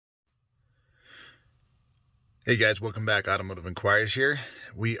Hey guys, welcome back. Automotive Inquiries here.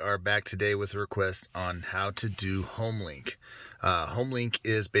 We are back today with a request on how to do Homelink. Homelink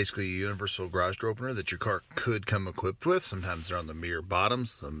is basically a universal garage door opener that your car could come equipped with. Sometimes they're on the mirror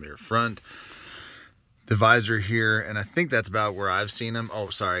bottoms, the mirror front, the visor here, and I think that's about where I've seen them. Oh,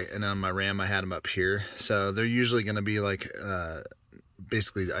 sorry, and on my Ram I had them up here. So they're usually going to be like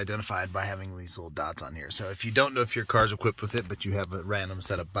basically identified by having these little dots on here. So if you don't know if your car's equipped with it, but you have a random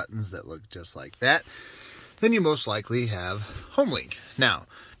set of buttons that look just like that, then you most likely have Homelink. Now,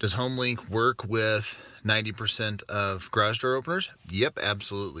 does Homelink work with 90% of garage door openers? Yep,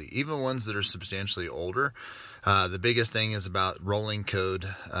 absolutely. Even ones that are substantially older. The biggest thing is about rolling code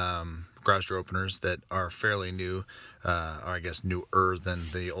garage door openers that are fairly new, or I guess newer than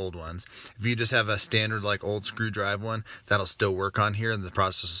the old ones. If you just have a standard like old screw drive one, that'll still work on here and the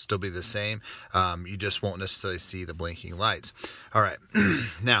process will still be the same. You just won't necessarily see the blinking lights. All right,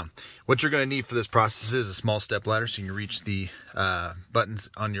 now what you're going to need for this process is a small step ladder so you can reach the buttons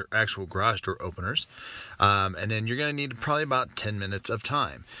on your actual garage door openers. And then you're going to need probably about 10 minutes of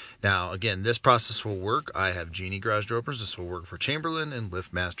time. Now, again, this process will work. I have Genie garage door openers. This will work for Chamberlain and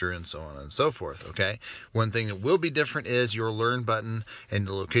LiftMaster and so on and so forth, okay? One thing that will be different is your learn button and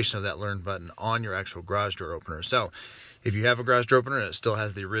the location of that learn button on your actual garage door opener. So if you have a garage door opener and it still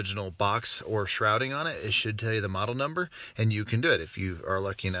has the original box or shrouding on it, it should tell you the model number and you can do it. If you are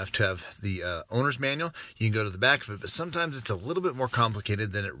lucky enough to have the owner's manual, you can go to the back of it, but sometimes it's a little bit more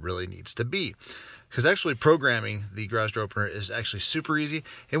complicated than it really needs to be. Because actually programming the garage door opener is actually super easy,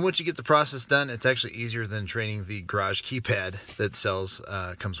 and once you get the process done, it's actually easier than training the garage keypad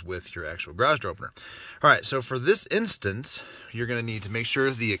that comes with your actual garage door opener. All right, so for this instance, you're going to need to make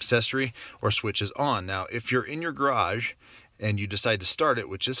sure the accessory or switch is on. Now, if you're in your garage and you decide to start it,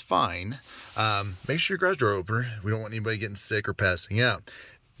 which is fine, make sure your garage door opener, we don't want anybody getting sick or passing out.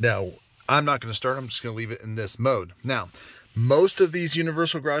 Now, I'm not going to start, I'm just going to leave it in this mode. Now, most of these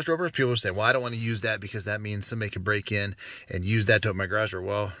universal garage door openers, people will say, well, I don't want to use that because that means somebody can break in and use that to open my garage door.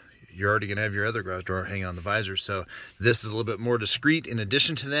 Well, you're already going to have your other garage door hanging on the visor, so this is a little bit more discreet. In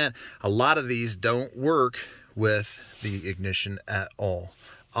addition to that, a lot of these don't work with the ignition at all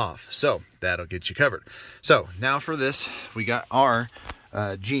off, so that'll get you covered. So now for this, we got our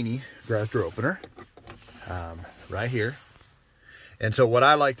Genie garage door opener right here. And so what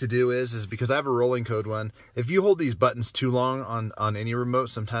I like to do is because I have a rolling code one, if you hold these buttons too long on any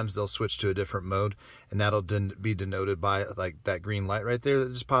remote, sometimes they'll switch to a different mode, and that'll be denoted by like that green light right there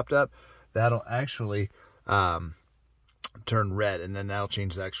that just popped up. That'll actually turn red, and then that'll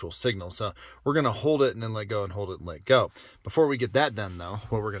change the actual signal. So we're going to hold it and then let go and hold it and let go. Before we get that done though,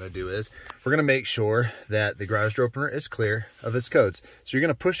 what we're going to do is we're going to make sure that the garage door opener is clear of its codes. So you're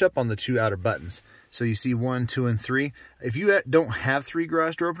going to push up on the two outer buttons. So you see 1, 2, and 3. If you don't have 3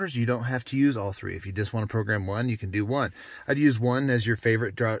 garage door openers, you don't have to use all 3. If you just want to program one, you can do one. I'd use one as your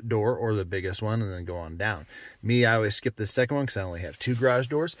favorite door or the biggest one and then go on down. Me, I always skip the second one because I only have 2 garage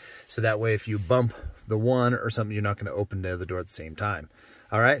doors. So that way if you bump the one or something, you're not going to open the other door at the same time.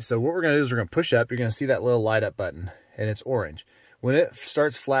 All right, so what we're going to do is we're going to push up. You're going to see that little light up button and it's orange. When it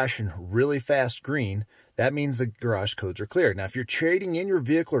starts flashing really fast green, that means the garage codes are clear. Now, if you're trading in your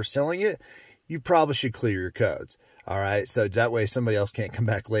vehicle or selling it, you probably should clear your codes. All right, so that way somebody else can't come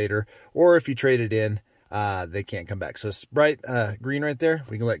back later, or if you trade it in, they can't come back. So it's bright green right there,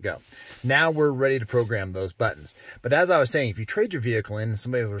 we can let go. Now we're ready to program those buttons. But as I was saying, if you trade your vehicle in and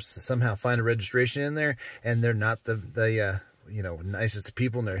somebody was to somehow find a registration in there and they're not the nicest of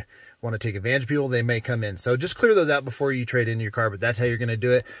people and they want to take advantage of people, they may come in. So just clear those out before you trade in your car, but that's how you're going to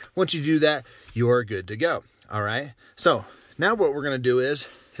do it. Once you do that, you are good to go. All right, so now what we're going to do is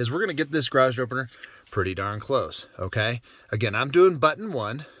we're going to get this garage opener pretty darn close, okay? Again, I'm doing button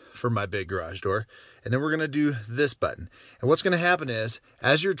 1 for my big garage door, and then we're going to do this button. And what's going to happen is,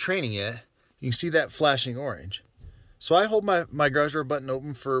 as you're training it, you can see that flashing orange. So I hold my garage door button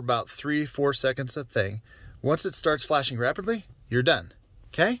open for about 3-4 seconds of thing. Once it starts flashing rapidly, you're done,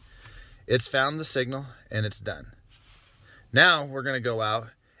 okay? It's found the signal, and it's done. Now we're going to go out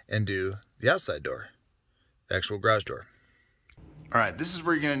and do the outside door, the actual garage door. All right, this is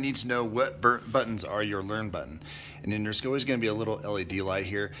where you're going to need to know what buttons are your learn button. And then there's always going to be a little LED light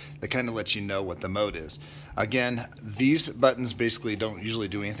here that kind of lets you know what the mode is. Again, these buttons basically don't usually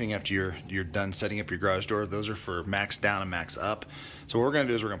do anything after you're done setting up your garage door. Those are for max down and max up. So what we're going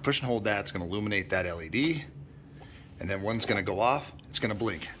to do is we're going to push and hold that. It's going to illuminate that LED. And then one's going to go off. It's going to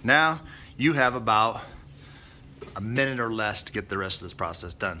blink. Now you have about a minute or less to get the rest of this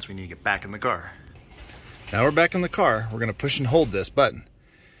process done. So we need to get back in the car. Now we're back in the car, we're gonna push and hold this button.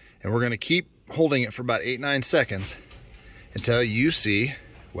 And we're gonna keep holding it for about 8-9 seconds until you see,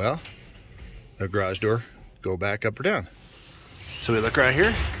 well, the garage door go back up or down. So we look right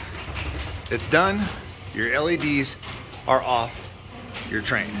here. It's done. Your LEDs are off your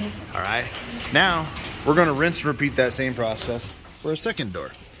train. All right. Now we're going to rinse and repeat that same process for a second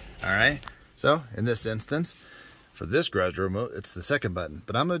door. All right. So in this instance, for this garage door remote, it's the second button,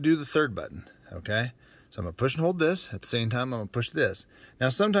 but I'm going to do the third button. Okay. So I'm going to push and hold this. At the same time, I'm going to push this. Now,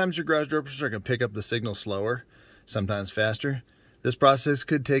 sometimes your garage door openers are going to pick up the signal slower, sometimes faster. This process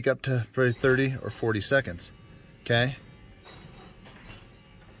could take up to probably 30 or 40 seconds. Okay.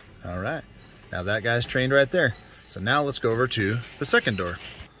 All right. Now that guy's trained right there. So now let's go over to the second door.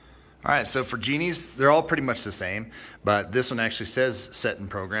 All right, so for genies, they're all pretty much the same, but this one actually says set and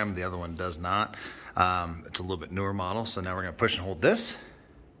program. The other one does not. It's a little bit newer model. So now we're gonna push and hold this.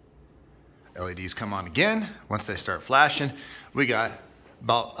 LEDs come on again. Once they start flashing, we got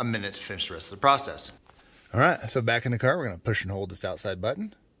about a minute to finish the rest of the process. All right, so back in the car, we're gonna push and hold this outside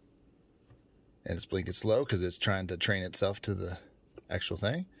button. And it's blinking slow because it's trying to train itself to the actual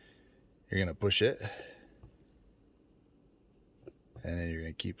thing. You're gonna push it. And then you're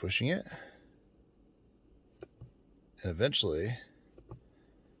gonna keep pushing it. And eventually,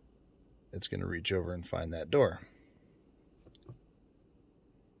 it's gonna reach over and find that door.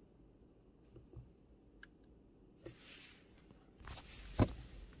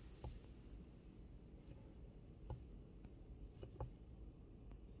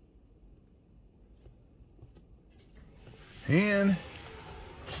 And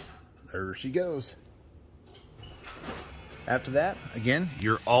there she goes. After that, again,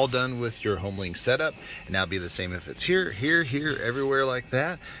 you're all done with your Homelink setup. And now it'll be the same if it's here, here, here, everywhere like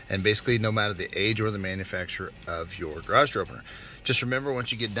that. And basically no matter the age or the manufacturer of your garage door opener. Just remember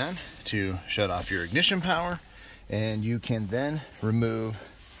once you get done to shut off your ignition power, and you can then remove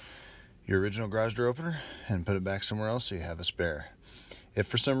your original garage door opener and put it back somewhere else so you have a spare. If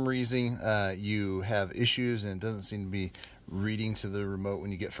for some reason you have issues and it doesn't seem to be reading to the remote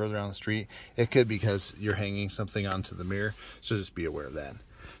when you get further down the street, it could be because you're hanging something onto the mirror, so just be aware of that.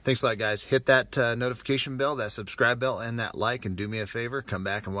 Thanks a lot, guys. Hit that notification bell, that subscribe bell, and that like, and do me a favor, come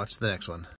back and watch the next one.